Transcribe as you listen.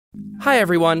Hi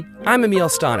everyone, I'm Amiel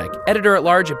Stanek,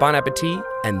 editor-at-large at Bon Appétit,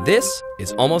 and this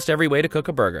is Almost Every Way to Cook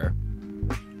a Burger.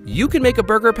 You can make a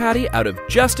burger patty out of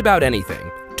just about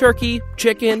anything. Turkey,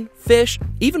 chicken, fish,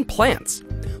 even plants.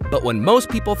 But when most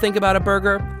people think about a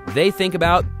burger, they think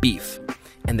about beef.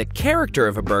 And the character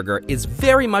of a burger is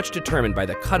very much determined by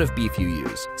the cut of beef you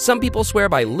use. Some people swear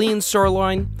by lean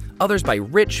sirloin, others by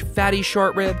rich, fatty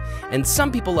short rib, and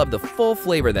some people love the full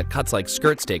flavor that cuts like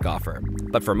skirt steak offer.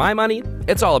 But for my money,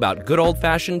 it's all about good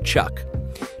old-fashioned chuck.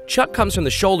 Chuck comes from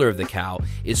the shoulder of the cow,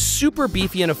 is super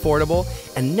beefy and affordable,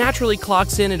 and naturally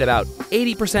clocks in at about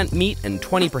 80% meat and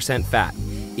 20% fat.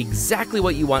 Exactly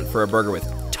what you want for a burger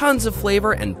with tons of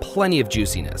flavor and plenty of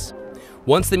juiciness.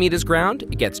 Once the meat is ground,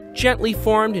 it gets gently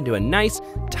formed into a nice,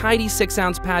 tidy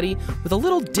 6-ounce patty with a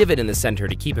little divot in the center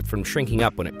to keep it from shrinking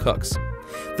up when it cooks.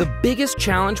 The biggest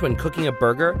challenge when cooking a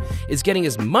burger is getting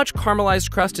as much caramelized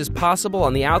crust as possible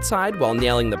on the outside while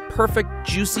nailing the perfect,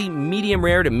 juicy, medium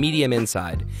rare to medium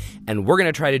inside. And we're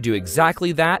going to try to do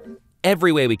exactly that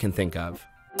every way we can think of.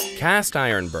 Cast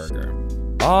iron burger.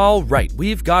 All right,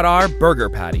 we've got our burger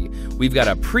patty. We've got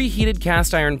a preheated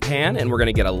cast iron pan, and we're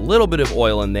gonna get a little bit of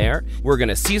oil in there. We're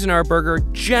gonna season our burger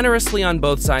generously on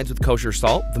both sides with kosher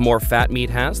salt. The more fat meat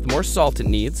has, the more salt it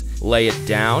needs. Lay it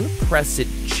down, press it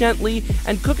gently,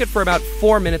 and cook it for about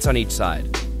 4 minutes on each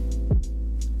side.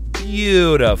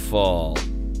 Beautiful.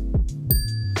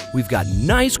 We've got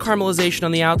nice caramelization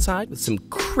on the outside with some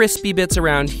crispy bits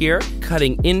around here.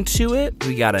 Cutting into it,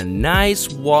 we got a nice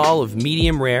wall of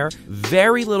medium rare,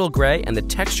 very little gray, and the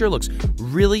texture looks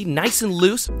really nice and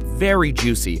loose, very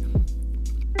juicy.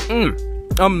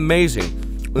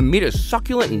 Amazing. The meat is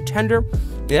succulent and tender.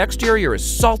 The exterior is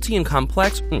salty and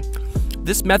complex.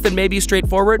 This method may be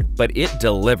straightforward, but it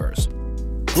delivers.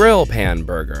 Grill pan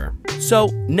burger. So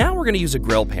now we're going to use a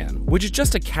grill pan, which is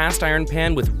just a cast iron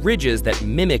pan with ridges that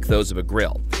mimic those of a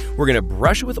grill. We're going to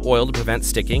brush it with oil to prevent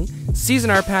sticking,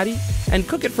 season our patty, and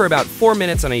cook it for about 4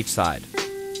 minutes on each side.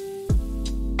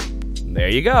 There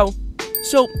you go.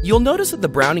 So you'll notice that the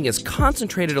browning is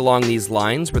concentrated along these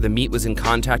lines where the meat was in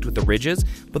contact with the ridges,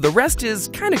 but the rest is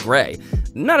kind of gray.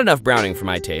 Not enough browning for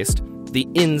my taste. The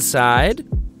inside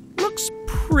looks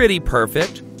pretty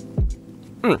perfect.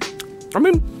 I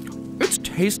mean, it's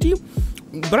tasty,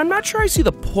 but I'm not sure I see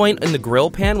the point in the grill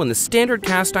pan when the standard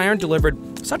cast iron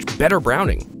delivered such better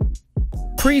browning.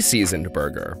 Pre-seasoned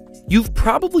burger. You've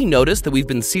probably noticed that we've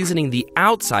been seasoning the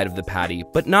outside of the patty,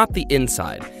 but not the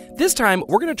inside. This time,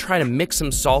 we're going to try to mix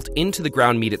some salt into the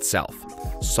ground meat itself.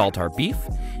 Salt our beef,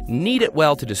 knead it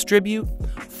well to distribute,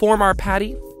 form our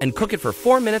patty, and cook it for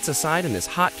 4 minutes aside in this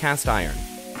hot cast iron.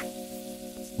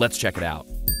 Let's check it out.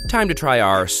 Time to try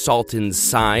our salt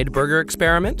inside burger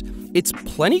experiment. It's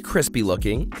plenty crispy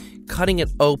looking. Cutting it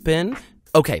open.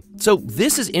 Okay, so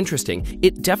this is interesting.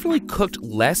 It definitely cooked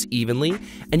less evenly,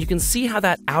 and you can see how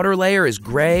that outer layer is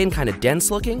gray and kind of dense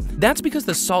looking. That's because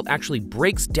the salt actually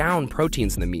breaks down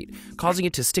proteins in the meat, causing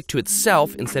it to stick to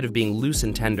itself instead of being loose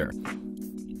and tender.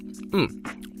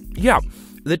 Yeah,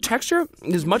 the texture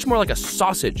is much more like a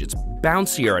sausage. It's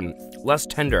bouncier and less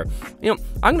tender. You know,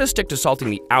 I'm gonna stick to salting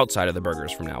the outside of the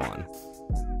burgers from now on.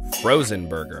 Frozen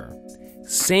burger.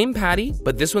 Same patty,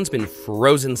 but this one's been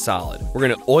frozen solid. We're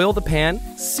gonna oil the pan,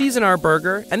 season our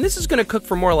burger, and this is gonna cook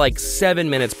for more like 7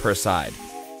 minutes per side.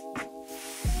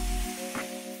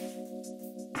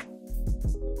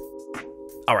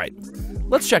 All right,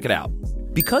 let's check it out.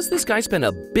 Because this guy spent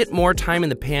a bit more time in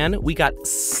the pan, we got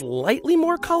slightly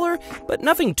more color, but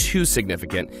nothing too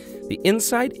significant. The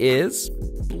inside is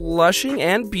blushing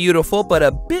and beautiful, but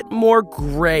a bit more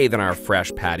gray than our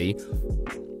fresh patty.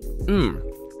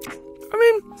 I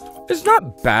mean, it's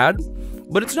not bad,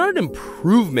 but it's not an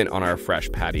improvement on our fresh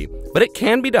patty, but it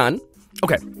can be done.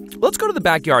 Okay, let's go to the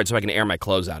backyard so I can air my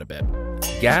clothes out a bit.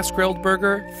 Gas grilled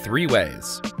burger, 3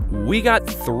 ways. We got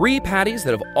 3 patties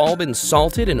that have all been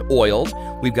salted and oiled.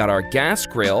 We've got our gas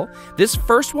grill. This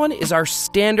first one is our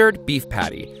standard beef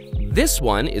patty. This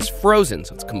one is frozen,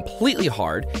 so it's completely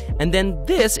hard. And then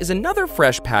this is another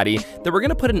fresh patty that we're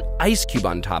gonna put an ice cube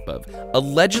on top of,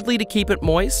 allegedly to keep it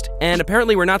moist, and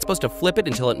apparently we're not supposed to flip it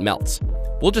until it melts.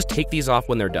 We'll just take these off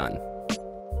when they're done.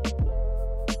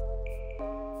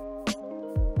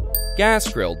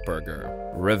 Gas grilled burger.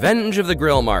 Revenge of the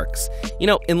grill marks. You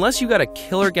know, unless you got a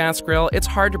killer gas grill, it's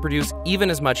hard to produce even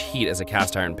as much heat as a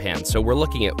cast iron pan, so we're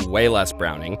looking at way less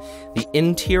browning. The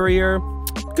interior,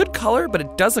 good color, but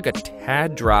it does look a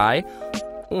tad dry.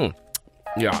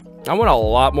 Yeah, I want a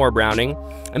lot more browning.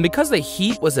 And because the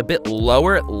heat was a bit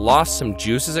lower, it lost some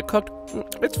juice as it cooked.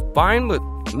 It's fine, but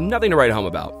nothing to write home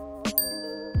about.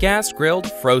 Gas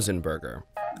grilled frozen burger.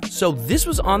 So this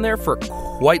was on there for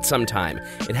quite some time.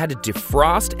 It had to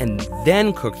defrost and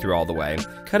then cook through all the way.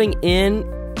 Cutting in,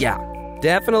 yeah,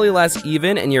 definitely less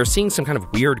even, and you're seeing some kind of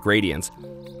weird gradients.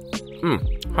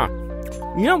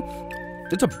 You know,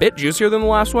 it's a bit juicier than the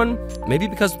last one, maybe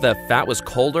because the fat was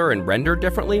colder and rendered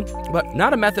differently, but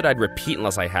not a method I'd repeat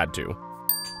unless I had to.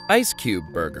 Ice cube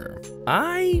burger.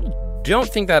 I don't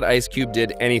think that ice cube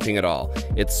did anything at all.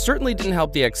 It certainly didn't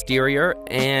help the exterior,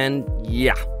 and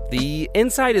yeah, the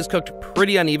inside is cooked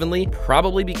pretty unevenly,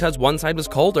 probably because one side was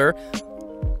colder.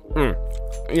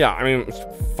 Yeah, I mean, it's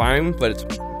fine, but it's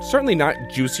certainly not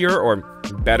juicier or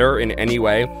better in any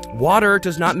way. Water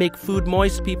does not make food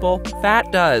moist, people.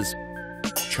 Fat does.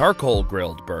 Charcoal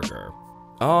grilled burger.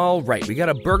 All right, we got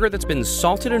a burger that's been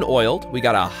salted and oiled. We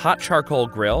got a hot charcoal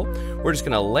grill. We're just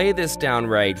gonna lay this down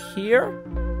right here.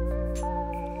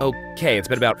 Okay, it's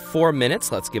been about 4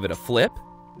 minutes. Let's give it a flip.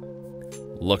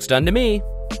 Looks done to me.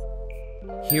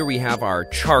 Here we have our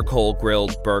charcoal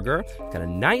grilled burger. Got a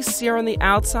nice sear on the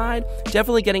outside.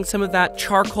 Definitely getting some of that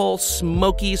charcoal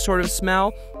smoky sort of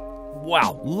smell.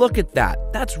 Wow, look at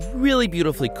that. That's really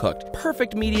beautifully cooked.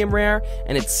 Perfect medium rare,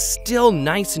 and it's still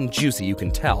nice and juicy, you can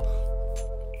tell.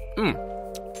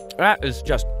 That is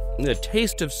just the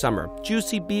taste of summer.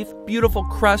 Juicy beef, beautiful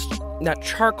crust, that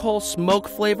charcoal smoke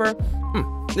flavor.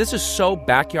 This is so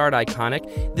backyard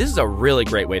iconic. This is a really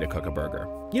great way to cook a burger.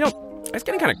 You know, it's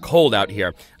getting kind of cold out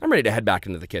here. I'm ready to head back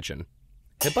into the kitchen.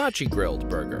 Hibachi grilled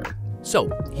burger.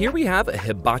 So here we have a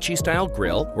hibachi style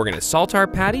grill. We're gonna salt our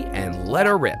patty and let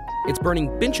her rip. It's burning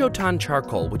binchotan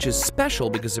charcoal, which is special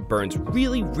because it burns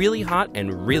really, really hot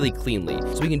and really cleanly.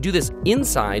 So we can do this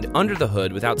inside, under the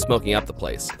hood, without smoking up the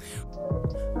place.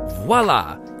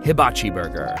 Voila, hibachi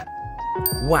burger.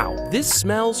 Wow, this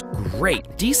smells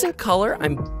great. Decent color.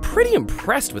 I'm pretty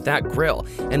impressed with that grill.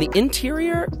 And the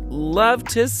interior, love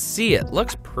to see it.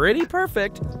 Looks pretty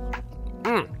perfect.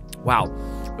 Wow.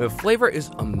 The flavor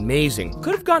is amazing.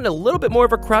 Could have gotten a little bit more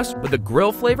of a crust, but the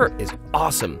grill flavor is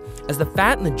awesome. As the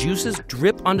fat and the juices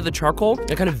drip onto the charcoal,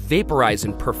 they kind of vaporize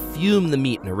and perfume the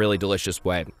meat in a really delicious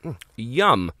way.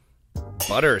 Yum.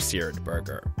 Butter seared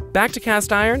burger. Back to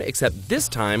cast iron, except this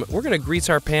time we're gonna grease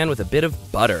our pan with a bit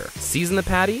of butter. Season the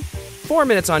patty, 4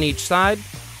 minutes on each side.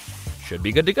 Should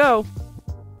be good to go.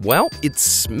 Well, it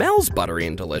smells buttery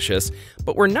and delicious,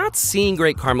 but we're not seeing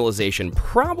great caramelization,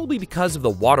 probably because of the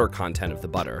water content of the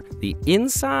butter. The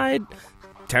inside,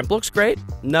 temp looks great,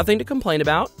 nothing to complain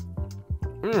about.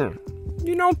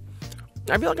 You know,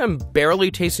 I feel like I'm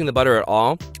barely tasting the butter at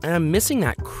all, and I'm missing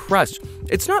that crust.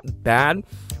 It's not bad,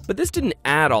 but this didn't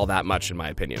add all that much in my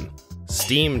opinion.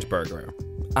 Steamed burger.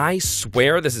 I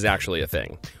swear this is actually a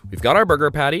thing. We've got our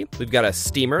burger patty, we've got a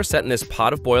steamer set in this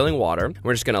pot of boiling water.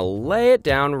 We're just gonna lay it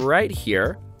down right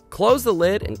here, close the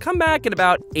lid, and come back in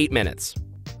about 8 minutes.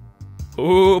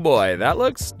 Oh boy, that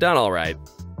looks done all right.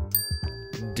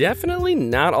 Definitely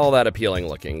not all that appealing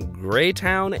looking.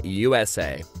 Greytown,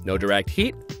 USA. No direct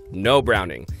heat, no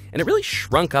browning, and it really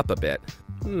shrunk up a bit.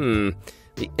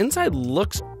 The inside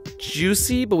looks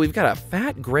juicy, but we've got a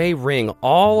fat gray ring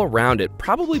all around it,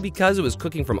 probably because it was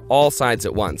cooking from all sides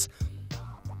at once.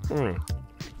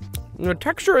 The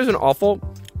texture isn't awful,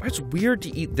 but it's weird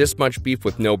to eat this much beef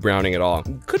with no browning at all.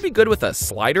 Could be good with a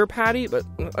slider patty, but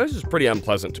this is pretty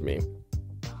unpleasant to me.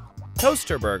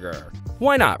 Toaster burger.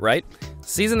 Why not, right?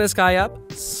 Season this guy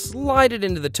up, slide it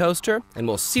into the toaster, and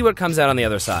we'll see what comes out on the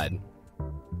other side.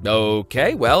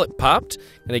 Okay, well, it popped.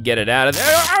 Gonna get it out of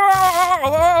there.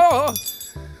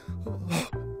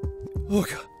 Oh,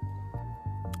 God.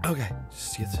 Okay,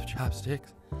 just get the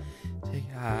chopsticks. Take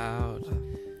it out.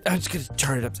 I'm just gonna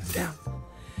turn it upside down.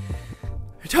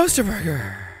 Toaster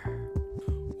burger.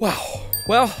 Wow.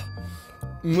 Well,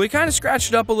 we kind of scratched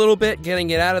it up a little bit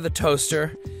getting it out of the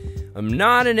toaster. I'm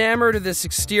not enamored of this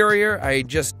exterior. I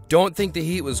just don't think the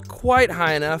heat was quite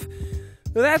high enough.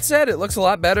 With that said, it looks a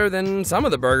lot better than some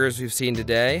of the burgers we've seen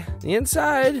today. The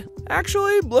inside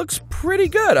actually looks pretty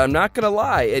good, I'm not gonna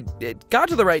lie. It got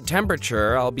to the right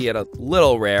temperature, albeit a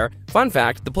little rare. Fun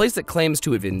fact, the place that claims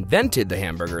to have invented the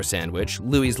hamburger sandwich,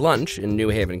 Louie's Lunch in New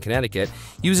Haven, Connecticut,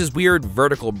 uses weird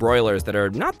vertical broilers that are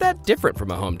not that different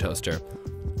from a home toaster.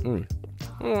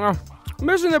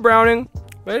 Missing the browning,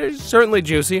 but it's certainly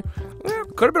juicy.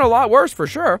 Could have been a lot worse for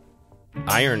sure.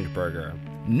 Ironed burger.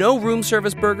 No room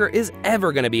service burger is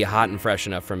ever gonna be hot and fresh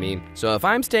enough for me. So if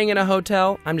I'm staying in a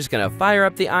hotel, I'm just gonna fire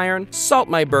up the iron, salt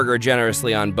my burger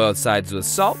generously on both sides with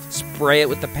salt, spray it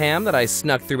with the Pam that I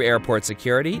snuck through airport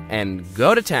security, and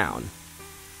go to town.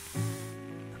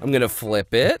 I'm gonna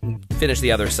flip it and finish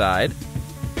the other side.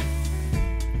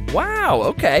 Wow,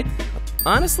 okay.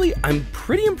 Honestly, I'm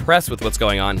pretty impressed with what's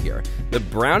going on here. The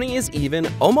browning is even,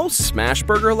 almost smash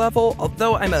burger level,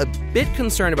 although I'm a bit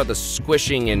concerned about the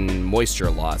squishing and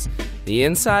moisture loss. The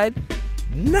inside,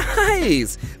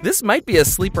 nice! This might be a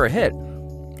sleeper hit.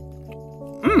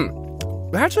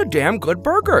 That's a damn good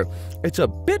burger. It's a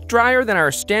bit drier than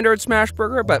our standard smash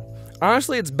burger, but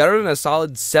honestly, it's better than a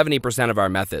solid 70% of our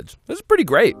methods. This is pretty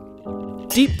great.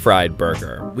 Deep fried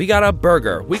burger. We got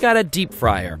a deep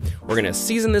fryer. We're gonna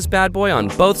season this bad boy on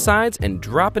both sides and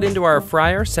drop it into our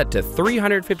fryer set to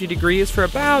 350 degrees for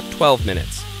about 12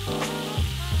 minutes.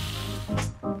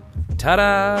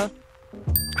 Ta-da!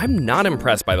 I'm not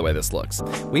impressed by the way this looks.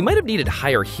 We might have needed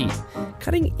higher heat.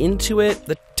 Cutting into it,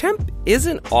 the temp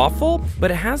isn't awful,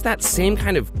 but it has that same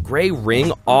kind of gray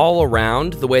ring all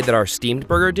around the way that our steamed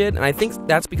burger did, and I think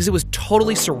that's because it was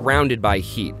totally surrounded by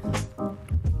heat.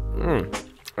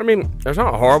 I mean, it's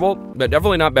not horrible, but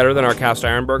definitely not better than our cast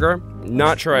iron burger.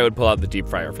 Not sure I would pull out the deep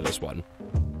fryer for this one.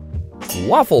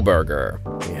 Waffle burger.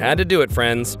 We had to do it,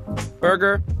 friends.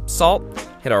 Burger, salt,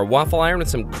 hit our waffle iron with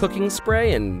some cooking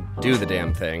spray, and do the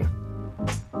damn thing.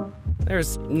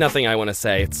 There's nothing I want to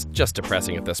say. It's just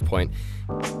depressing at this point.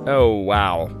 Oh,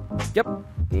 wow. Yep,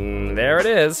 there it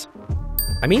is.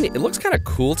 I mean, it looks kind of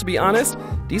cool, to be honest.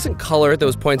 Decent color at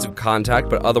those points of contact,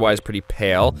 but otherwise pretty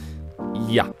pale.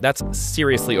 Yeah, that's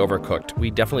seriously overcooked.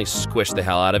 We definitely squished the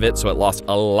hell out of it, so it lost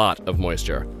a lot of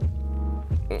moisture.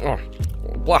 Oh,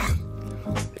 wow.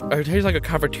 It tastes like a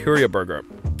cafeteria burger.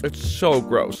 It's so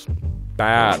gross.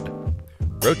 Bad.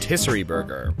 Rotisserie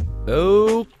burger.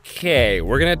 Okay,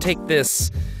 we're gonna take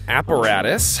this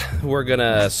apparatus. We're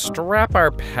gonna strap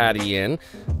our patty in.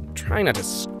 Try not to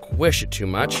squish it too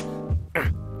much.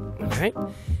 Okay.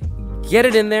 Get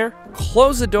it in there,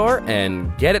 close the door,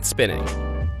 and get it spinning.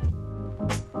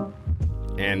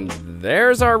 And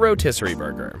there's our rotisserie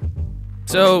burger.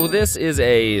 So this is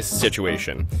a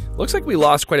situation. Looks like we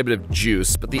lost quite a bit of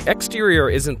juice, but the exterior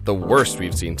isn't the worst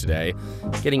we've seen today.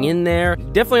 Getting in there,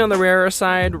 definitely on the rarer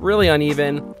side, really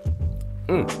uneven.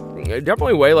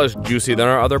 Definitely way less juicy than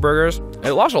our other burgers.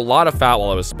 It lost a lot of fat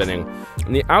while I was spinning.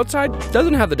 And the outside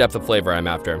doesn't have the depth of flavor I'm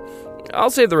after.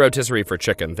 I'll save the rotisserie for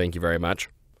chicken, thank you very much.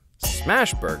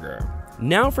 Smash burger.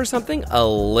 Now for something a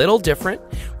little different.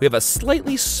 We have a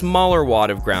slightly smaller wad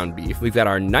of ground beef. We've got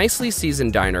our nicely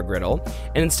seasoned diner griddle.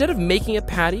 And instead of making a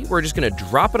patty, we're just gonna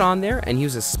drop it on there and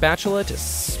use a spatula to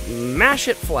smash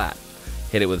it flat.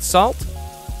 Hit it with salt,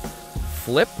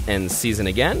 flip and season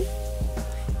again.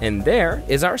 And there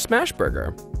is our smash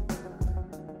burger.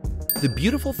 The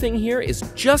beautiful thing here is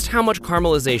just how much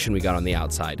caramelization we got on the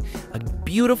outside. A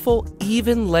beautiful,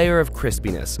 even layer of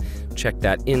crispiness. Check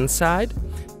that inside.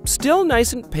 Still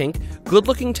nice and pink, good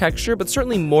looking texture, but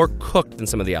certainly more cooked than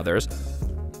some of the others.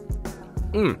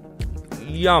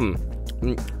 Yum.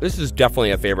 This is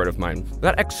definitely a favorite of mine.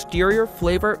 That exterior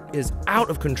flavor is out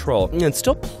of control, and it's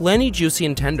still plenty juicy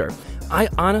and tender. I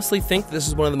honestly think this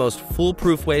is one of the most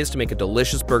foolproof ways to make a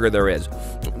delicious burger there is.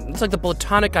 It's like the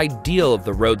platonic ideal of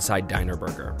the roadside diner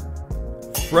burger.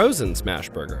 Frozen smash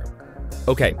burger.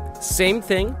 Okay, same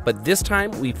thing, but this time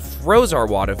we froze our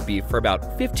wad of beef for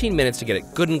about 15 minutes to get it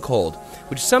good and cold,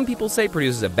 which some people say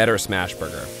produces a better smash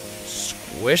burger.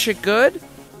 Squish it good,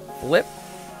 flip,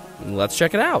 and let's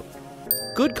check it out.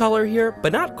 Good color here,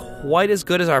 but not quite as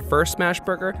good as our first smash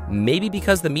burger, maybe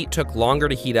because the meat took longer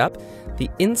to heat up. The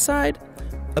inside,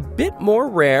 a bit more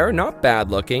rare, not bad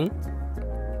looking.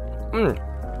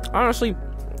 Honestly,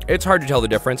 it's hard to tell the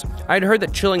difference. I'd heard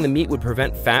that chilling the meat would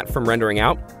prevent fat from rendering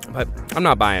out, but I'm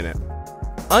not buying it.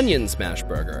 Onion smash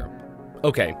burger.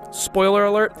 Okay, spoiler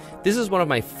alert, this is one of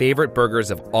my favorite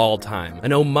burgers of all time,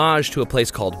 an homage to a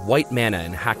place called White Manna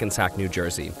in Hackensack, New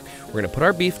Jersey. We're gonna put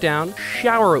our beef down,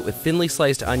 shower it with thinly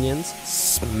sliced onions,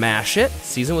 smash it,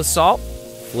 season with salt,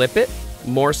 flip it,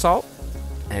 more salt,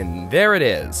 and there it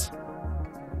is.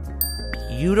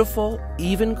 Beautiful,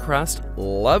 even crust,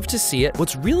 love to see it.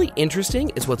 What's really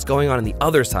interesting is what's going on the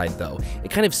other side though.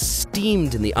 It kind of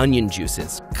steamed in the onion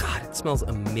juices. God, it smells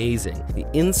amazing. The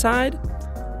inside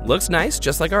looks nice,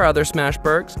 just like our other smash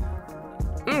burgers.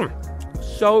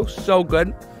 So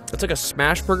good. It's like a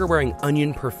smash burger wearing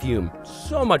onion perfume.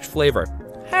 So much flavor.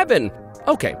 Heaven.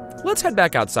 Okay, let's head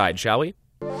back outside, shall we?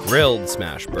 Grilled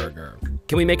smash burger.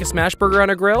 Can we make a smash burger on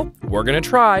a grill? We're gonna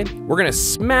try. We're gonna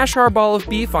smash our ball of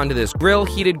beef onto this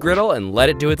heated griddle and let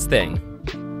it do its thing.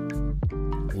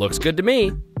 Looks good to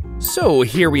me. So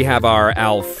here we have our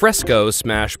al fresco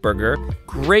smash burger.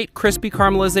 Great crispy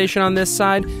caramelization on this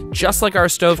side, just like our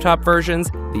stovetop versions.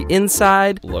 The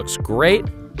inside looks great.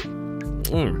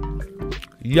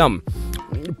 Yum.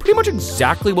 Pretty much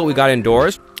exactly what we got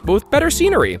indoors, but with better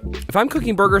scenery. If I'm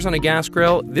cooking burgers on a gas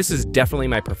grill, this is definitely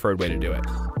my preferred way to do it.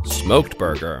 Smoked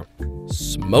burger.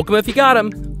 Smoke 'em if you got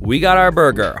 'em. We got our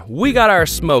burger. We got our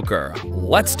smoker.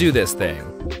 Let's do this thing.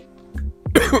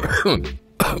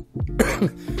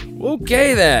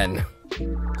 Okay then.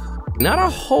 Not a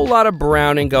whole lot of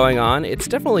browning going on. It's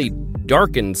definitely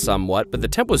darkened somewhat, but the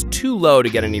temp was too low to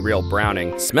get any real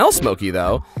browning. Smells smoky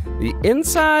though. The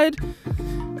inside,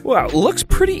 well, looks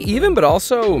pretty even, but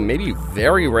also maybe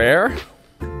very rare.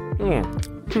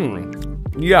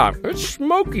 Yeah, it's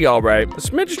smoky all right. The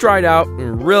smidge dried out,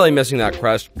 and really missing that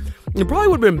crust. It probably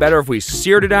would have been better if we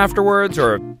seared it afterwards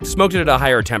or smoked it at a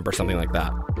higher temp or something like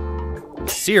that.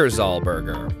 Searzall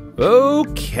burger.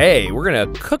 Okay, we're gonna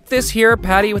cook this here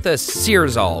patty with a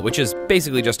Searzall, which is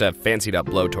basically just a fancied up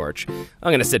blowtorch.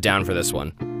 I'm gonna sit down for this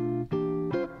one.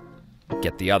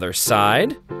 Get the other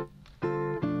side.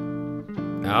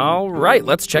 All right,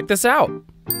 let's check this out.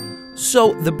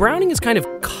 So the browning is kind of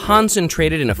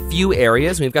concentrated in a few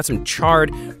areas. We've got some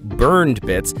charred, burned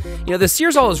bits. You know, the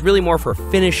Searzall is really more for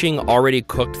finishing already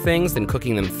cooked things than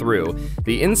cooking them through.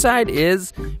 The inside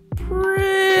is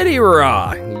pretty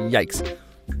raw. Yikes.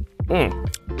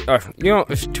 You know,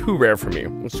 it's too rare for me.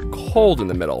 It's cold in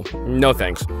the middle. No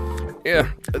thanks. Yeah,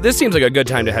 this seems like a good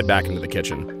time to head back into the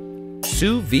kitchen.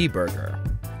 Sous vide burger.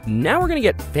 Now we're gonna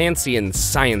get fancy and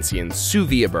sciencey in sous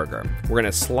vide burger. We're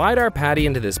gonna slide our patty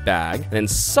into this bag and then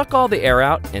suck all the air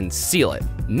out and seal it.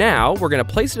 Now we're gonna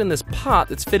place it in this pot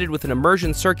that's fitted with an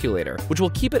immersion circulator, which will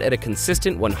keep it at a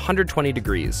consistent 120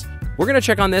 degrees. We're gonna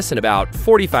check on this in about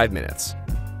 45 minutes.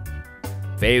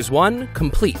 Phase 1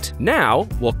 complete. Now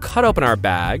we'll cut open our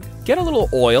bag, get a little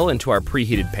oil into our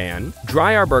preheated pan,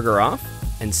 dry our burger off,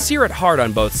 and sear it hard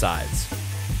on both sides.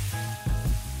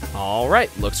 All right,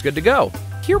 looks good to go.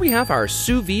 Here we have our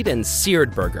sous vide and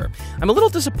seared burger. I'm a little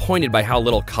disappointed by how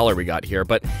little color we got here,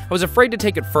 but I was afraid to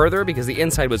take it further because the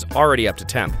inside was already up to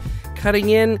temp. Cutting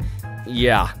in,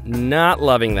 yeah, not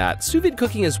loving that. Sous vide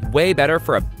cooking is way better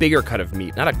for a bigger cut of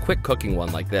meat, not a quick cooking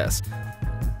one like this.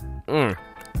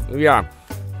 Yeah,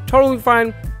 totally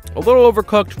fine, a little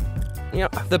overcooked. Yeah,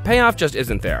 the payoff just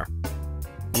isn't there.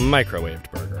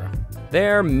 Microwaved burger.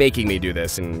 They're making me do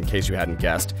this in case you hadn't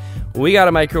guessed. We got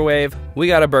a microwave, we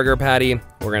got a burger patty,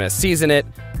 we're gonna season it,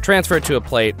 transfer it to a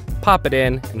plate, pop it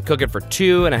in, and cook it for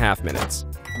 2.5 minutes.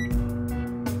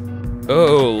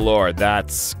 Oh Lord,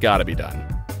 that's gotta be done.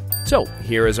 So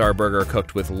here is our burger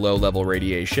cooked with low-level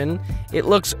radiation. It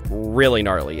looks really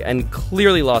gnarly and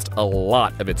clearly lost a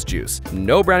lot of its juice.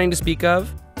 No browning to speak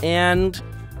of, and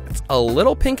it's a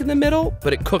little pink in the middle,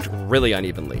 but it cooked really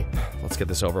unevenly. Let's get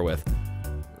this over with.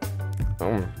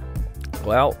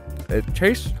 Well, it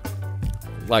tastes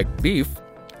like beef.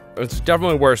 It's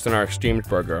definitely worse than our steamed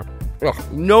burger.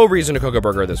 Ugh, no reason to cook a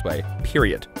burger this way,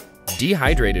 period.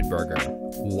 Dehydrated burger.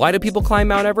 Why do people climb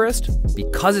Mount Everest?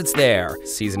 Because it's there.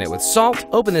 Season it with salt,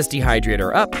 open this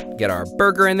dehydrator up, get our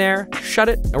burger in there, shut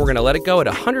it, and we're gonna let it go at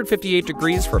 158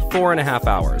 degrees for 4.5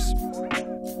 hours.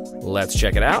 Let's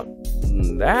check it out.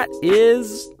 That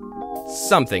is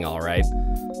something, all right.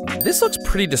 This looks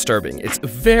pretty disturbing. It's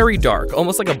very dark,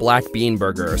 almost like a black bean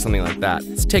burger or something like that.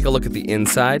 Let's take a look at the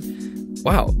inside.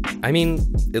 Wow, I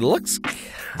mean, it looks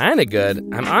kinda good.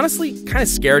 I'm honestly kinda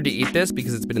scared to eat this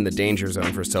because it's been in the danger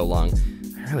zone for so long.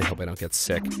 I really hope I don't get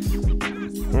sick.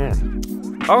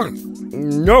 Oh,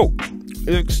 no.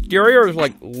 The exterior is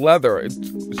like leather.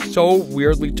 It's so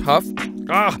weirdly tough.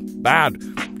 Ah,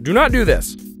 bad. Do not do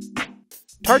this.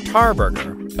 Tartare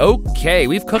burger. Okay,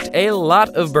 we've cooked a lot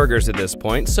of burgers at this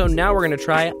point, so now we're gonna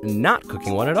try not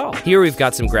cooking one at all. Here we've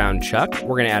got some ground chuck.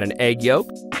 We're gonna add an egg yolk,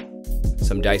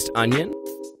 some diced onion,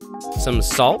 some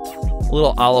salt, a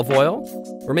little olive oil.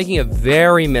 We're making a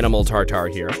very minimal tartare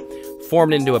here.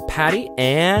 Formed into a patty,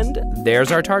 and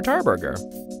there's our tartare burger.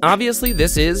 Obviously,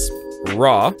 this is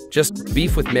raw, just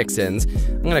beef with mix-ins.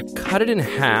 I'm gonna cut it in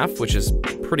half, which is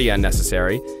pretty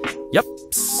unnecessary. Yep,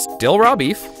 still raw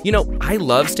beef. You know, I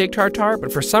love steak tartare,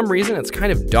 but for some reason, it's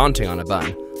kind of daunting on a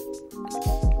bun.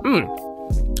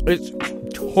 It's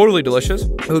totally delicious.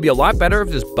 It would be a lot better if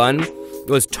this bun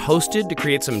was toasted to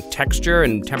create some texture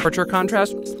and temperature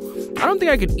contrast. I don't think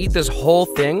I could eat this whole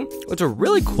thing. It's a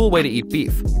really cool way to eat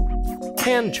beef.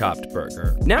 Hand-chopped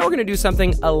burger. Now we're gonna do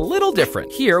something a little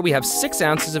different. Here we have 6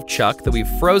 ounces of chuck that we've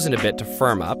frozen a bit to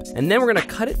firm up, and then we're gonna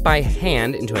cut it by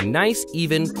hand into a nice,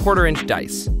 even 1/4-inch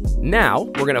dice. Now,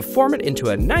 we're gonna form it into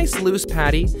a nice loose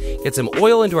patty, get some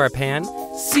oil into our pan,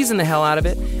 season the hell out of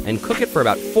it, and cook it for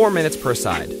about 4 minutes per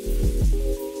side.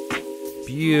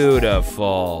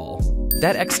 Beautiful.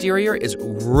 That exterior is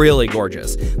really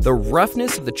gorgeous. The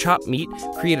roughness of the chopped meat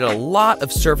created a lot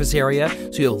of surface area,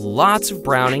 so you have lots of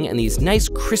browning and these nice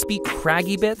crispy,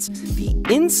 craggy bits. The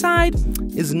inside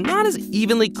is not as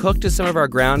evenly cooked as some of our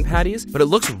ground patties, but it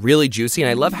looks really juicy, and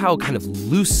I love how kind of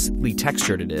loosely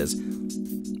textured it is.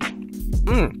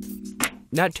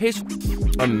 That tastes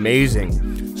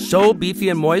amazing. So beefy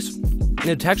and moist.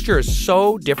 The texture is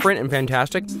so different and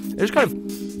fantastic. It just kind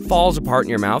of falls apart in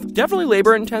your mouth. Definitely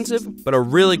labor intensive, but a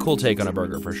really cool take on a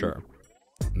burger for sure.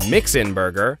 Mix-in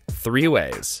burger, 3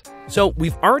 ways. So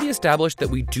we've already established that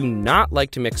we do not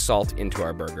like to mix salt into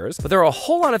our burgers, but there are a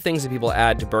whole lot of things that people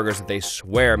add to burgers that they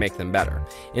swear make them better.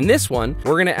 In this one,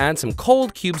 we're gonna add some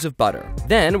cold cubes of butter.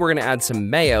 Then we're gonna add some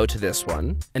mayo to this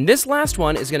one. And this last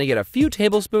one is gonna get a few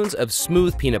tablespoons of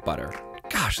smooth peanut butter.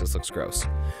 Gosh, this looks gross.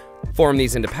 Form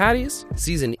these into patties,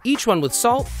 season each one with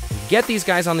salt, and get these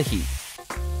guys on the heat.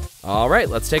 All right,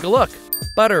 let's take a look.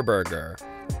 Butter burger.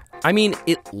 I mean,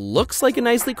 it looks like a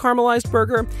nicely caramelized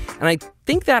burger, and I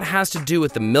think that has to do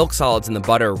with the milk solids in the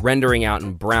butter rendering out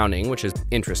and browning, which is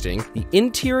interesting. The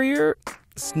interior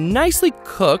is nicely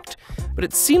cooked, but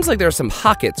it seems like there are some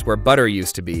pockets where butter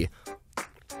used to be.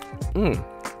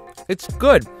 It's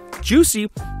good. Juicy,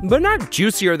 but not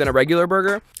juicier than a regular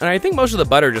burger, and I think most of the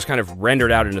butter just kind of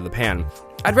rendered out into the pan.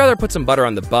 I'd rather put some butter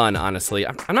on the bun, honestly.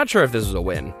 I'm not sure if this is a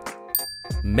win.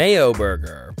 Mayo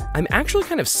burger. I'm actually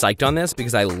kind of psyched on this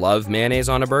because I love mayonnaise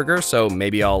on a burger, so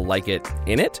maybe I'll like it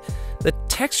in it. The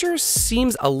texture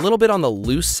seems a little bit on the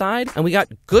loose side, and we got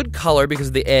good color because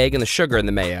of the egg and the sugar in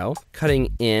the mayo.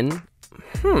 Cutting in,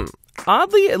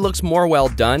 oddly it looks more well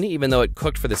done, even though it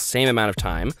cooked for the same amount of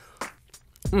time.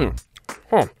 I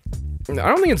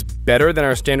don't think it's better than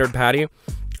our standard patty.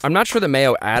 I'm not sure the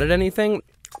mayo added anything.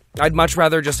 I'd much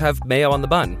rather just have mayo on the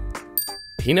bun.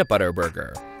 Peanut butter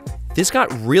burger. This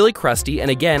got really crusty, and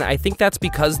again, I think that's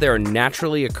because there are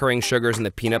naturally occurring sugars in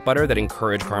the peanut butter that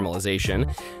encourage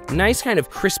caramelization. Nice kind of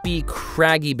crispy,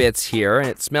 craggy bits here, and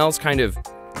it smells kind of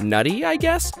nutty, I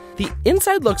guess. The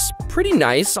inside looks pretty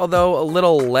nice, although a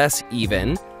little less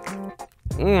even.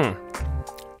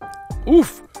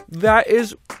 Oof, that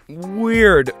is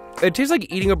weird. It tastes like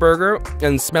eating a burger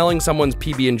and smelling someone's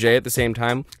PB&J at the same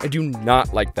time. I do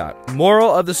not like that.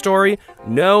 Moral of the story,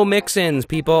 no mix-ins,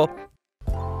 people.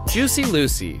 Juicy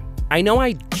Lucy. I know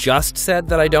I just said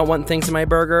that I don't want things in my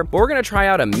burger, but we're gonna try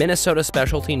out a Minnesota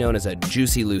specialty known as a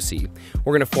Juicy Lucy.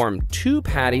 We're gonna form 2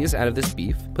 patties out of this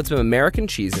beef, put some American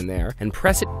cheese in there, and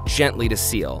press it gently to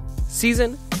seal.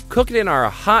 Season, cook it in our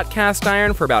hot cast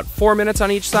iron for about 4 minutes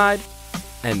on each side,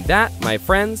 and that, my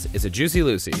friends, is a Juicy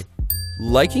Lucy.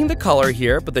 Liking the color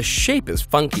here, but the shape is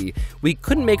funky. We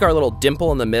couldn't make our little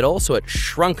dimple in the middle, so it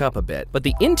shrunk up a bit, but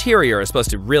the interior is supposed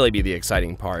to really be the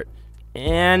exciting part.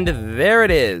 And there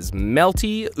it is,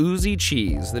 melty, oozy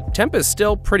cheese. The temp is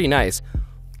still pretty nice.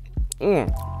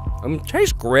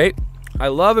 Tastes great. I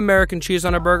love American cheese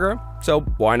on a burger, so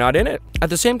why not in it? At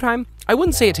the same time, I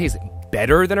wouldn't say it tastes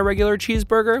better than a regular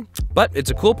cheeseburger, but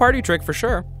it's a cool party trick for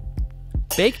sure.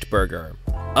 Baked burger.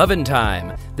 Oven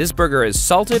time. This burger is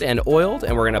salted and oiled,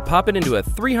 and we're gonna pop it into a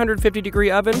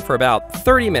 350-degree oven for about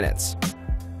 30 minutes.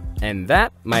 And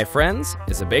that, my friends,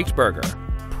 is a baked burger.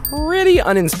 Pretty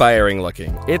uninspiring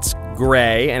looking. It's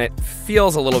gray and it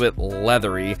feels a little bit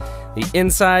leathery. The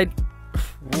inside,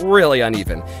 really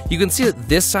uneven. You can see that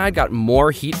this side got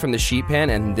more heat from the sheet pan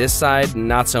and this side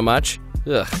not so much.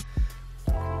 Ugh.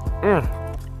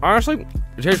 Honestly,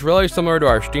 it tastes really similar to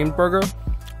our steamed burger.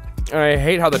 And I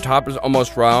hate how the top is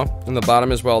almost raw and the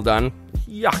bottom is well done.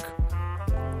 Yuck.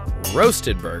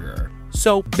 Roasted burger.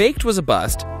 So baked was a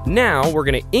bust. Now we're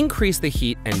gonna increase the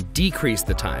heat and decrease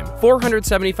the time.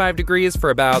 475 degrees for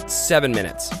about 7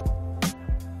 minutes.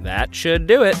 That should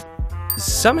do it.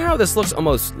 Somehow this looks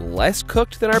almost less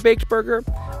cooked than our baked burger.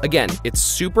 Again, it's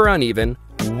super uneven,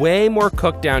 way more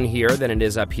cooked down here than it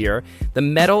is up here. The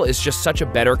metal is just such a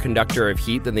better conductor of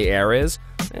heat than the air is.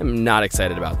 I'm not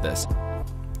excited about this.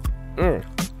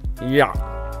 Yeah.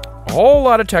 A whole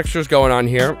lot of textures going on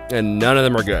here, and none of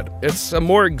them are good. It's a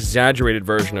more exaggerated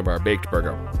version of our baked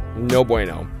burger. No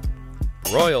bueno.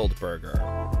 Broiled burger.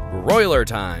 Broiler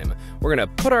time. We're gonna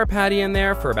put our patty in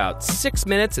there for about 6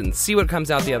 minutes and see what comes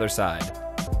out the other side.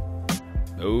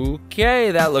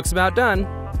 Okay, that looks about done.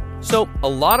 So, a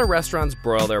lot of restaurants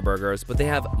broil their burgers, but they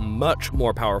have much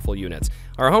more powerful units.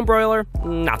 Our home broiler,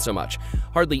 not so much.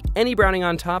 Hardly any browning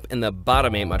on top, and the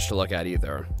bottom ain't much to look at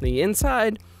either. The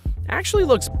inside actually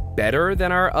looks better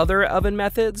than our other oven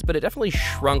methods, but it definitely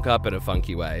shrunk up in a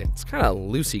funky way. It's kind of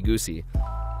loosey-goosey.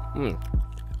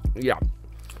 Yeah.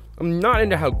 I'm not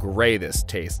into how gray this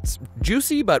tastes.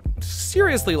 Juicy, but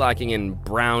seriously lacking in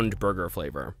browned burger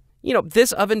flavor. You know,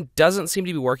 this oven doesn't seem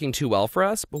to be working too well for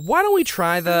us, but why don't we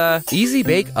try the Easy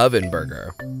Bake Oven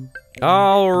Burger?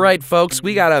 All right, folks,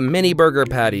 we got a mini burger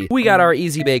patty. We got our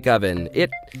Easy Bake Oven. It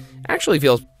actually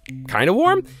feels kind of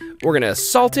warm. We're gonna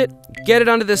salt it, get it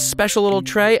onto this special little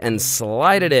tray, and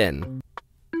slide it in.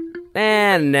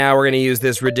 And now we're gonna use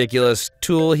this ridiculous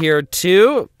tool here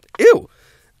too. Ew!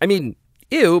 I mean,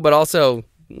 ew, but also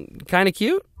kind of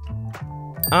cute.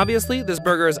 Obviously, this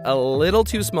burger is a little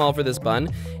too small for this bun.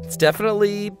 It's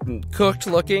definitely cooked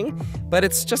looking, but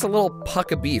it's just a little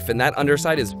puck of beef, and that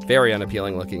underside is very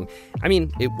unappealing looking. I mean,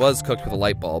 it was cooked with a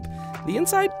light bulb. The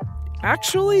inside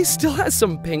actually still has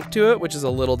some pink to it, which is a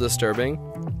little disturbing.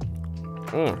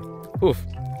 Oof.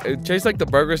 It tastes like the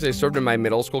burgers they served in my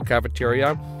middle school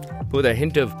cafeteria, with a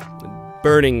hint of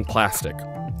burning plastic.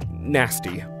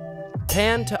 Nasty.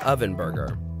 Pan to oven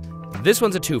burger. This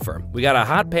one's a twofer. We got a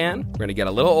hot pan, we're gonna get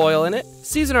a little oil in it,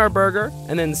 season our burger,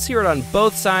 and then sear it on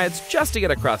both sides just to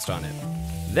get a crust on it.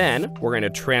 Then, we're gonna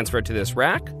transfer it to this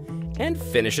rack and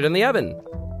finish it in the oven.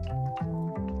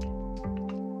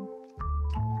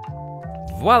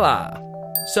 Voila!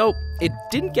 So, it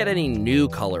didn't get any new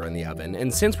color in the oven,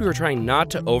 and since we were trying not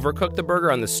to overcook the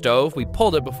burger on the stove, we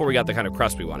pulled it before we got the kind of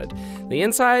crust we wanted. The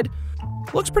inside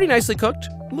looks pretty nicely cooked,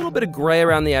 a little bit of gray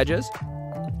around the edges.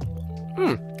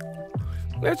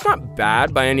 It's not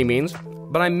bad by any means,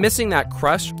 but I'm missing that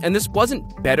crust, and this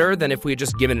wasn't better than if we had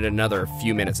just given it another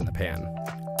few minutes in the pan.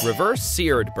 Reverse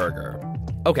seared burger.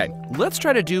 Okay, let's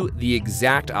try to do the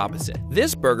exact opposite.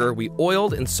 This burger we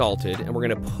oiled and salted, and we're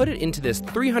gonna put it into this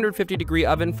 350-degree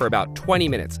oven for about 20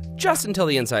 minutes, just until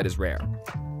the inside is rare.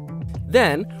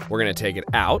 Then, we're gonna take it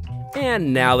out,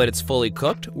 and now that it's fully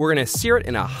cooked, we're gonna sear it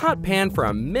in a hot pan for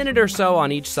a minute or so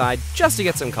on each side, just to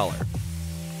get some color.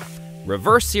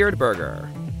 Reverse seared burger.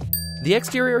 The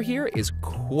exterior here is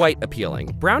quite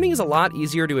appealing. Browning is a lot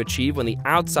easier to achieve when the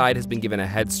outside has been given a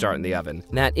head start in the oven.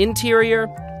 And that interior,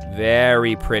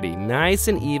 very pretty, nice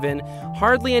and even,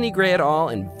 hardly any gray at all,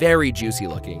 and very juicy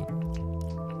looking.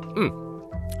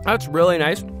 That's really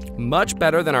nice. Much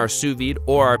better than our sous vide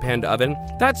or our panned oven.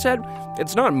 That said,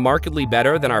 it's not markedly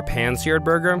better than our pan-seared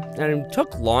burger, and it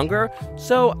took longer,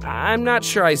 so I'm not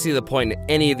sure I see the point in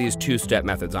any of these two-step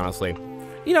methods, honestly.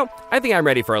 You know, I think I'm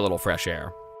ready for a little fresh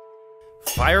air.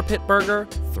 Fire pit burger,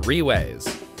 3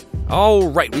 ways. All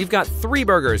right, we've got 3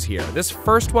 burgers here. This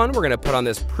first one we're gonna put on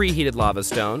this preheated lava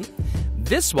stone.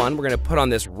 This one we're gonna put on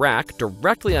this rack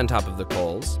directly on top of the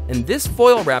coals. And this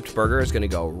foil-wrapped burger is gonna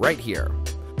go right here.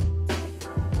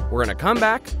 We're gonna come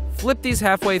back, flip these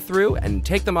halfway through, and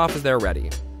take them off as they're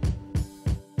ready.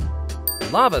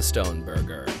 Lava stone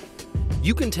burger.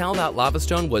 You can tell that lava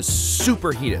stone was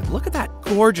super heated. Look at that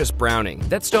gorgeous browning.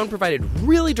 That stone provided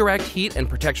really direct heat and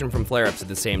protection from flare-ups at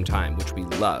the same time, which we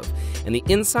love. And the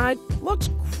inside looks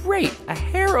great. A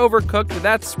hair overcooked, but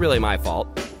that's really my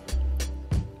fault.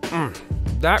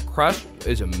 That crust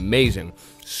is amazing.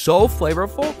 So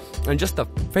flavorful, and just the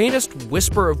faintest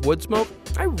whisper of wood smoke.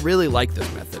 I really like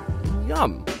this method.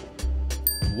 Yum.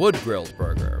 Wood grilled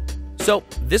burger. So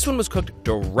this one was cooked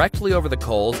directly over the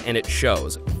coals, and it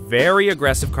shows. Very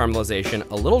aggressive caramelization,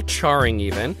 a little charring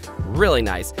even, really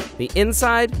nice. The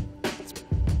inside, it's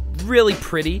really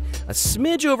pretty, a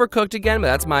smidge overcooked again, but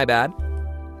that's my bad.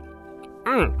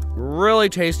 Really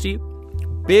tasty,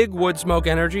 big wood smoke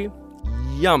energy,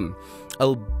 yum.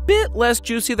 A bit less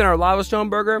juicy than our lava stone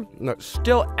burger, but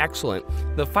still excellent.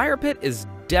 The fire pit is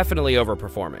definitely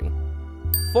overperforming.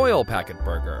 Foil packet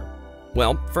burger.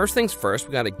 Well, first things first,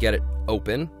 we gotta get it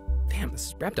open. Damn, this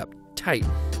is wrapped up tight.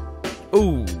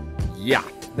 Ooh, yeah,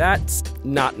 that's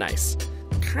not nice.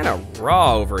 Kind of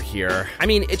raw over here. I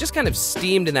mean, it just kind of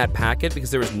steamed in that packet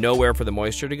because there was nowhere for the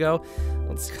moisture to go.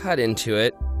 Let's cut into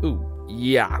it. Ooh,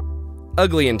 yeah.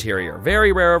 Ugly interior.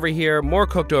 Very rare over here, more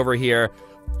cooked over here.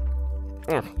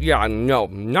 Yeah, no,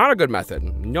 not a good method.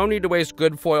 No need to waste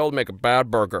good foil to make a bad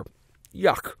burger.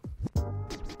 Yuck.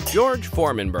 George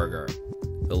Foreman burger.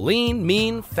 The lean,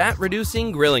 mean,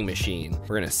 fat-reducing grilling machine.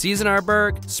 We're gonna season our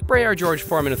burger, spray our George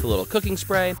Foreman with a little cooking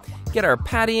spray, get our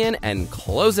patty in, and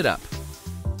close it up.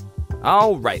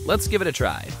 All right, let's give it a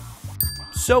try.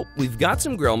 So, we've got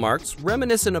some grill marks,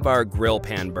 reminiscent of our grill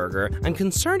pan burger. I'm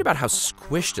concerned about how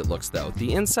squished it looks, though.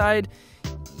 The inside,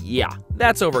 yeah,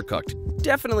 that's overcooked.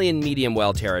 Definitely in medium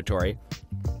well territory.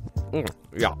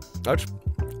 Yeah, that's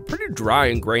pretty dry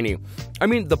and grainy. I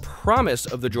mean, the promise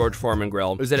of the George Foreman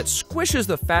grill is that it squishes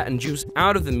the fat and juice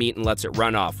out of the meat and lets it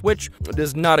run off, which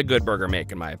is not a good burger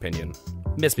make, in my opinion.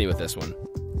 Miss me with this one.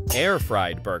 Air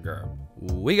fried burger.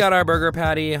 We got our burger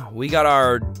patty, we got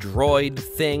our droid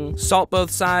thing, salt both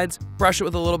sides, brush it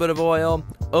with a little bit of oil,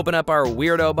 open up our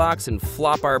weirdo box and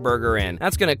flop our burger in.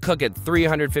 That's gonna cook at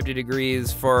 350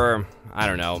 degrees for, I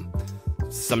don't know,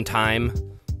 some time.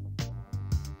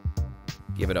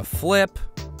 Give it a flip,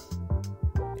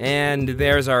 and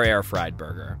there's our air-fried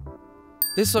burger.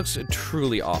 This looks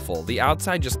truly awful. The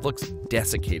outside just looks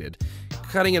desiccated.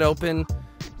 Cutting it open,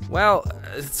 well,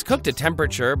 it's cooked to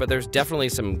temperature, but there's definitely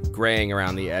some graying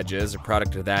around the edges, a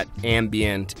product of that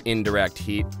ambient, indirect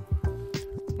heat.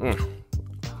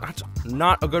 That's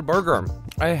not a good burger.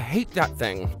 I hate that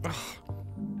thing. Ugh.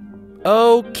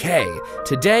 Okay,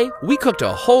 today we cooked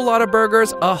a whole lot of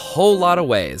burgers a whole lot of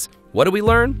ways. What did we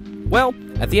learn? Well,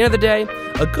 at the end of the day,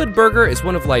 a good burger is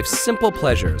one of life's simple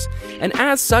pleasures, and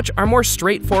as such, our more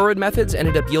straightforward methods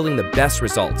ended up yielding the best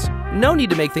results. No need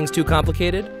to make things too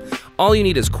complicated. All you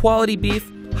need is quality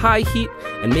beef, high heat,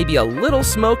 and maybe a little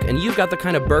smoke, and you've got the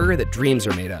kind of burger that dreams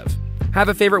are made of. Have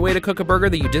a favorite way to cook a burger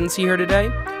that you didn't see here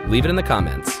today? Leave it in the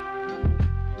comments.